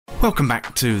Welcome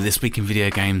back to This Week in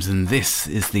Video Games, and this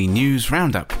is the News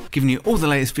Roundup, giving you all the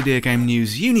latest video game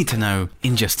news you need to know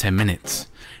in just 10 minutes.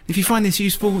 If you find this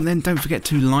useful, then don't forget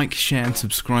to like, share and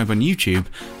subscribe on YouTube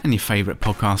and your favourite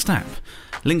podcast app.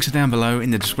 Links are down below in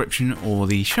the description or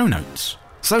the show notes.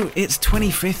 So it's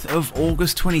 25th of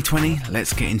August 2020,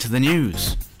 let's get into the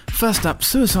news. First up,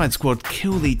 Suicide Squad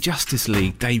Kill the Justice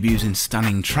League debuts in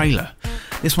stunning trailer.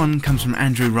 This one comes from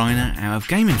Andrew Reiner out of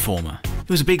Game Informer. It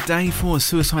was a big day for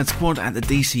Suicide Squad at the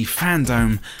DC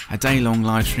Fandome, a day-long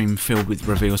livestream filled with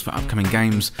reveals for upcoming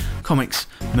games, comics,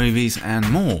 movies and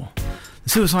more. The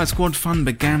Suicide Squad fun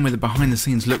began with a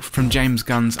behind-the-scenes look from James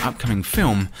Gunn's upcoming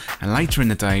film, and later in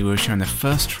the day we were shown the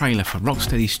first trailer for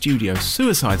Rocksteady Studios'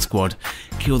 Suicide Squad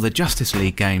Kill the Justice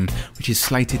League game, which is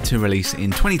slated to release in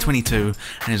 2022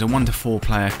 and is a 1-to-4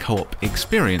 player co-op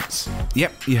experience.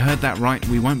 Yep, you heard that right,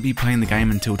 we won't be playing the game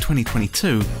until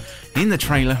 2022. In the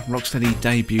trailer, Rocksteady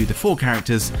debuted the 4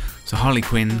 characters, so Harley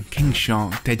Quinn, King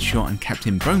Shark, Deadshot and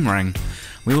Captain Boomerang.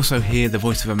 We also hear the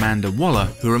voice of Amanda Waller,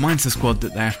 who reminds the squad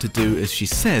that they have to do as she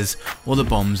says, or the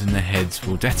bombs in their heads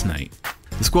will detonate.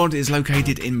 The squad is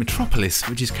located in Metropolis,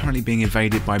 which is currently being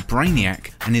invaded by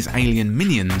Brainiac and his alien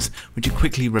minions, which are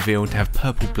quickly revealed to have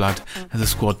purple blood as the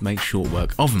squad makes short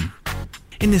work of them.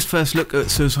 In this first look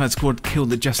at Suicide Squad Kill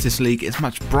the Justice League, it's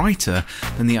much brighter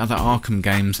than the other Arkham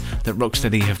games that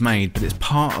Rocksteady have made, but it's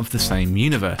part of the same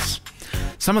universe.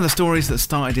 Some of the stories that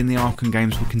started in the Arkham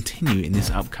games will continue in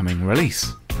this upcoming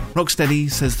release.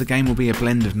 Rocksteady says the game will be a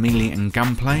blend of melee and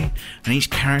gunplay, and each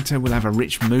character will have a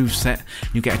rich moveset,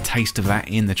 and you get a taste of that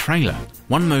in the trailer.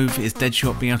 One move is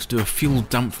Deadshot being able to do a fuel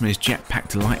dump from his jetpack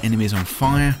to light enemies on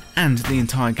fire, and the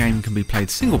entire game can be played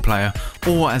single player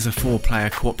or as a 4-player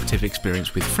cooperative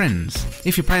experience with friends.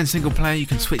 If you're playing single player, you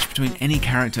can switch between any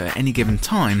character at any given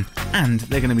time, and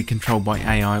they're going to be controlled by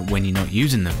AI when you're not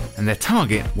using them. And their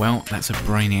target, well, that's a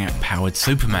Brainiac-powered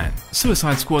Superman.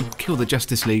 Suicide Squad Kill the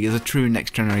Justice League is a true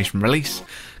next generation release,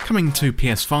 coming to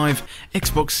PS5,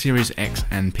 Xbox Series X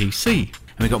and PC.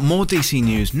 And we've got more DC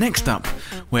news next up,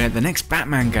 where the next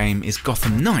Batman game is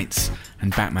Gotham Knights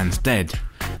and Batman's dead.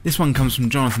 This one comes from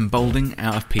Jonathan Boulding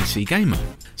out of PC Gamer.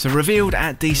 So revealed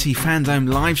at DC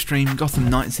Fandome livestream, Gotham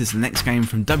Knights is the next game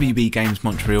from WB Games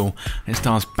Montreal, and it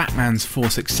stars Batman's 4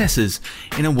 successors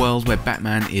in a world where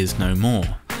Batman is no more.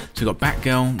 So we've got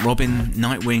Batgirl, Robin,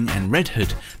 Nightwing and Red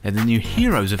Hood. They're the new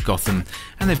heroes of Gotham,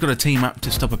 and they've got to team up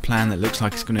to stop a plan that looks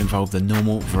like it's going to involve the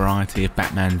normal variety of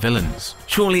Batman villains.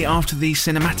 Shortly after the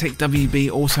cinematic,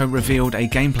 WB also revealed a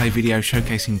gameplay video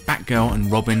showcasing Batgirl and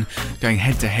Robin going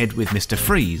head to head with Mr.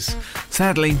 Freeze.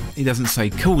 Sadly, he doesn't say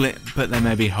cool it, but they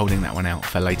may be holding that one out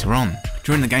for later on.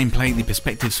 During the gameplay, the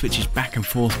perspective switches back and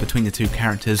forth between the 2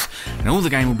 characters, and all the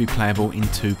game will be playable in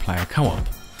 2-player co-op.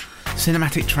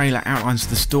 Cinematic trailer outlines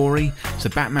the story, so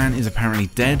Batman is apparently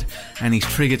dead, and he's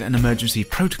triggered an emergency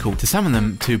protocol to summon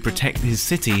them to protect his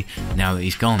city now that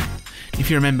he's gone. If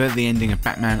you remember the ending of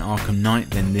Batman Arkham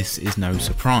Knight, then this is no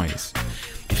surprise.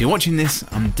 If you're watching this,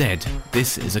 I'm dead.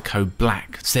 This is a code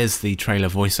black, says the trailer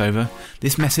voiceover.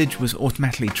 This message was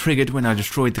automatically triggered when I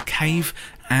destroyed the cave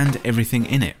and everything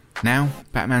in it. Now,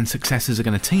 Batman's successors are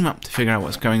going to team up to figure out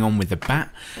what's going on with the Bat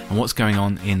and what's going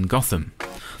on in Gotham.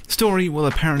 The story will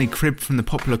apparently crib from the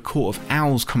popular Court of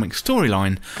Owls comic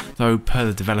storyline, though per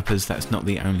the developers that's not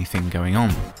the only thing going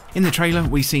on. In the trailer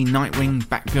we see Nightwing,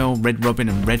 Batgirl, Red Robin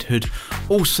and Red Hood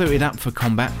all suited up for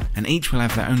combat, and each will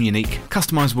have their own unique,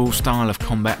 customisable style of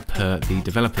combat per the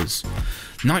developers.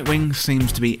 Nightwing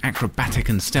seems to be acrobatic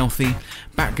and stealthy.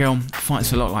 Batgirl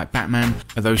fights a lot like Batman,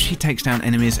 although she takes down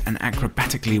enemies and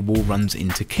acrobatically wall runs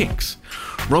into kicks.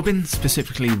 Robin,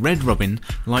 specifically Red Robin,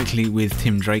 likely with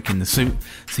Tim Drake in the suit,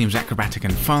 seems acrobatic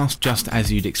and fast, just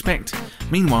as you'd expect.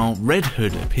 Meanwhile, Red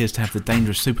Hood appears to have the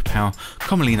dangerous superpower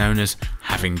commonly known as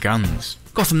having guns.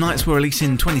 Gotham Knights will release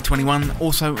in 2021,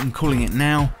 also I'm calling it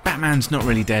now, Batman's not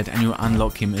really dead and you'll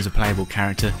unlock him as a playable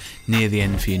character near the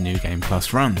end for your New Game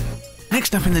Plus run.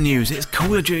 Next up in the news, it's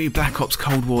Call of Duty Black Ops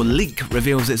Cold War leak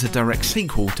reveals it's a direct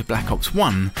sequel to Black Ops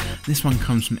 1. This one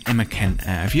comes from Emma Kent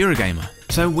out of Eurogamer.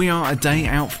 So we are a day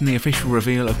out from the official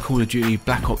reveal of Call of Duty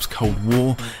Black Ops Cold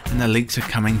War, and the leaks are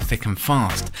coming thick and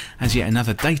fast, as yet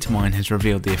another data mine has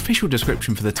revealed the official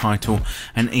description for the title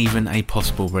and even a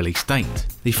possible release date.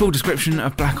 The full description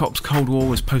of Black Ops Cold War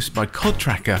was posted by COD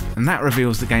Tracker, and that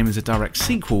reveals the game as a direct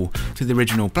sequel to the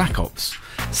original Black Ops.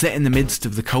 Set in the midst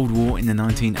of the Cold War in the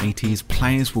 1980s,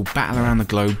 players will battle around the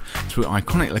globe through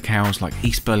iconic locales like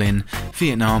East Berlin,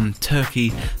 Vietnam,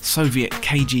 Turkey, Soviet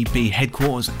KGB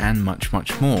headquarters and much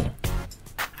more.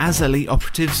 As elite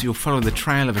operatives, you'll follow the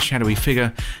trail of a shadowy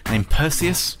figure named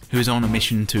Perseus, who is on a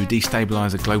mission to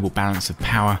destabilise a global balance of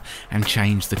power and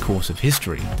change the course of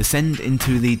history. Descend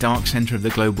into the dark centre of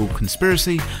the global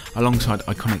conspiracy alongside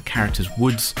iconic characters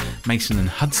Woods, Mason and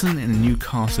Hudson in a new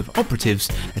cast of operatives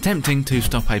attempting to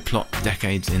stop a plot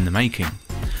decades in the making.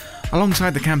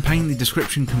 Alongside the campaign, the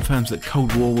description confirms that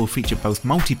Cold War will feature both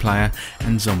multiplayer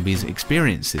and zombies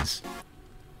experiences.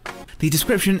 The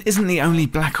description isn't the only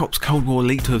Black Ops Cold War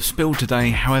leak to have spilled today.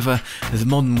 However, the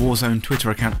Modern Warzone Twitter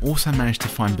account also managed to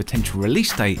find potential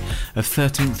release date of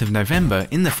 13th of November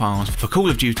in the files for Call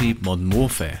of Duty Modern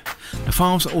Warfare. The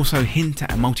files also hint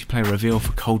at a multiplayer reveal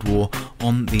for Cold War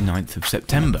on the 9th of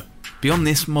September. Beyond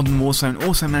this, Modern Warzone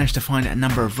also managed to find a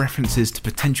number of references to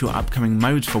potential upcoming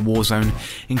modes for Warzone,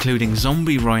 including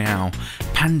Zombie Royale,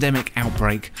 Pandemic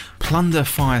Outbreak, Plunder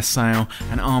Fire Sale,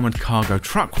 and Armoured Cargo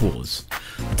Truck Wars.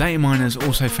 The data miners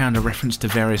also found a reference to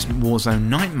various Warzone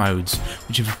night modes,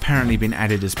 which have apparently been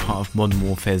added as part of Modern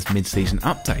Warfare's mid-season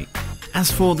update.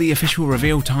 As for the official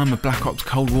reveal time of Black Ops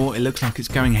Cold War, it looks like it's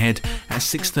going ahead at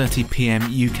 6:30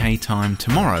 PM UK time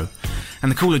tomorrow.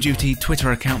 And the Call of Duty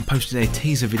Twitter account posted a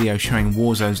teaser video showing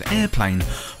Warzone's airplane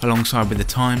alongside with the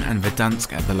time and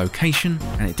Verdansk at the location,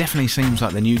 and it definitely seems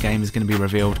like the new game is going to be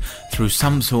revealed through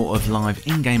some sort of live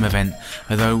in-game event,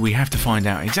 although we have to find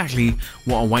out exactly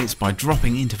what awaits by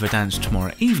dropping into Verdansk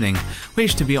tomorrow evening,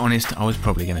 which to be honest I was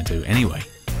probably going to do anyway.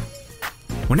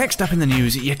 Well, next up in the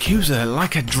news, Yakuza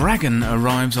Like a Dragon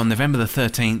arrives on November the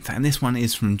 13th, and this one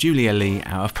is from Julia Lee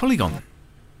out of Polygon.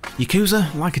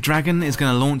 Yakuza Like a Dragon is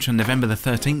going to launch on November the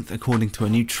 13th according to a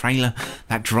new trailer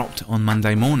that dropped on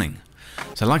Monday morning.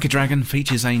 So Like a Dragon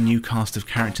features a new cast of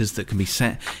characters that can be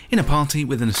set in a party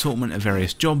with an assortment of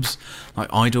various jobs,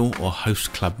 like idol or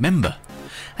host club member.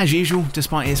 As usual,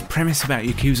 despite its premise about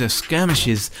Yakuza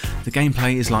skirmishes, the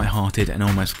gameplay is light-hearted and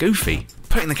almost goofy,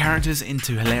 putting the characters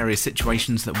into hilarious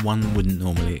situations that one wouldn't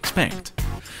normally expect.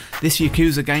 This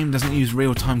Yakuza game doesn't use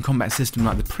real-time combat system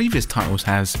like the previous titles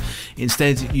has,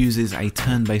 instead it uses a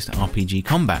turn-based RPG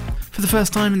combat. For the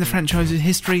first time in the franchise's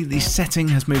history, the setting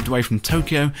has moved away from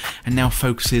Tokyo and now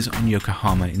focuses on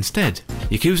Yokohama instead.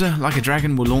 Yakuza Like a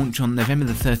Dragon will launch on November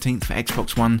the 13th for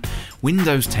Xbox One,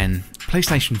 Windows 10,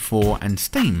 PlayStation 4 and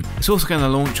Steam. It's also going to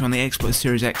launch on the Xbox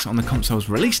Series X on the console's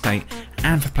release date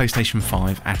and for PlayStation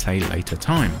 5 at a later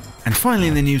time. And finally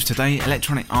in the news today,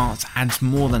 Electronic Arts adds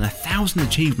more than 1,000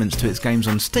 achievements to its games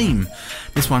on Steam.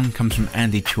 This one comes from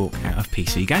Andy Chalk out of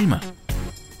PC Gamer.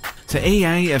 So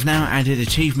EA have now added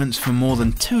achievements for more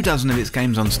than 24 of its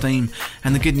games on Steam,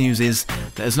 and the good news is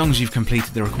that as long as you've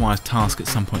completed the required task at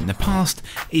some point in the past,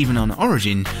 even on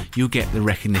Origin, you'll get the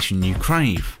recognition you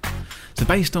crave. So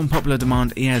based on popular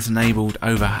demand, EA has enabled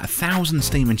over 1,000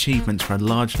 Steam achievements for a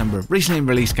large number of recently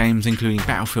released games including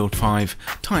Battlefield 5,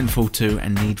 Titanfall 2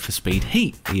 and Need for Speed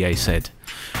Heat, EA said.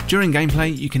 During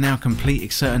gameplay, you can now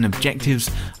complete certain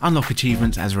objectives, unlock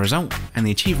achievements as a result, and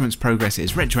the achievements progress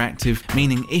is retroactive,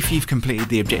 meaning if you've completed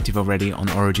the objective already on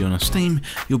Origin or Steam,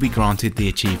 you'll be granted the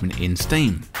achievement in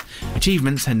Steam.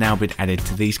 Achievements have now been added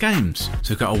to these games.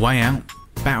 So we've got A Way Out,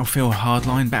 Battlefield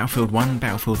Hardline, Battlefield 1,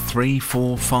 Battlefield 3,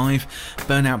 4, 5,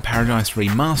 Burnout Paradise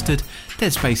Remastered,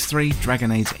 Dead Space 3,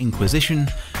 Dragon Age Inquisition,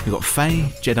 we've got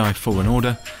Faye, Jedi Fallen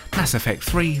Order, Mass Effect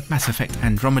 3, Mass Effect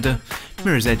Andromeda,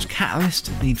 Mirror's Edge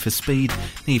Catalyst, Need for Speed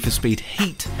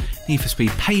Heat, Need for Speed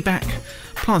Payback,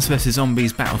 Plants vs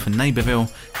Zombies Battle for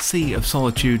Neighbourville, Sea of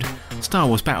Solitude, Star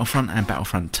Wars Battlefront and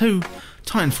Battlefront 2,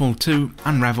 Titanfall 2,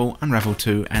 Unravel, Unravel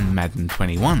 2 and Madden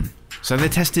 21. So they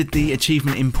tested the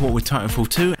achievement import with Titanfall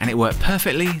 2 and it worked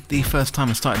perfectly. The first time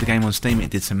I started the game on Steam it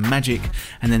did some magic,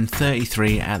 and then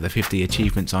 33 out of the 50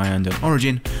 achievements I earned on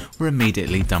Origin were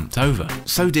immediately dumped over.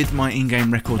 So did my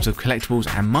in-game records of collectibles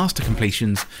and master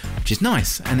completions, which is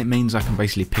nice, and it means I can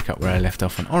basically pick up where I left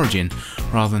off on Origin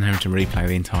rather than having to replay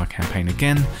the entire campaign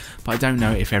again, but I don't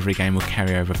know if every game will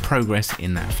carry over progress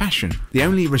in that fashion. The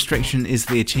only restriction is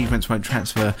the achievements won't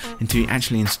transfer until you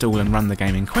actually install and run the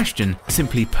game in question.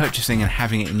 Simply purchasing and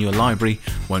having it in your library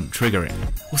won't trigger it.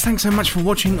 Well, thanks so much for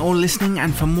watching or listening,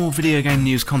 and for more video game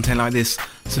news content like this,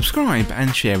 subscribe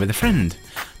and share with a friend.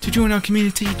 To join our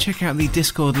community, check out the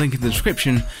Discord link in the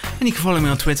description, and you can follow me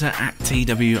on Twitter at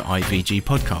TWIVG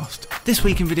Podcast. This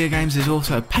Week in Video Games is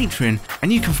also a Patreon,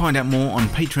 and you can find out more on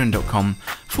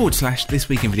patreon.com/This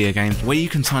Week in Video Games, where you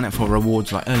can sign up for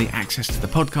rewards like early access to the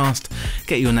podcast,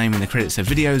 get your name in the credits of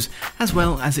videos, as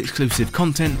well as exclusive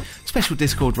content, special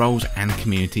Discord roles and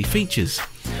community features.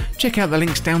 Check out the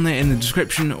links down there in the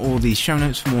description or the show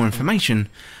notes for more information.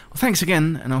 Well, thanks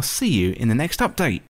again, and I'll see you in the next update.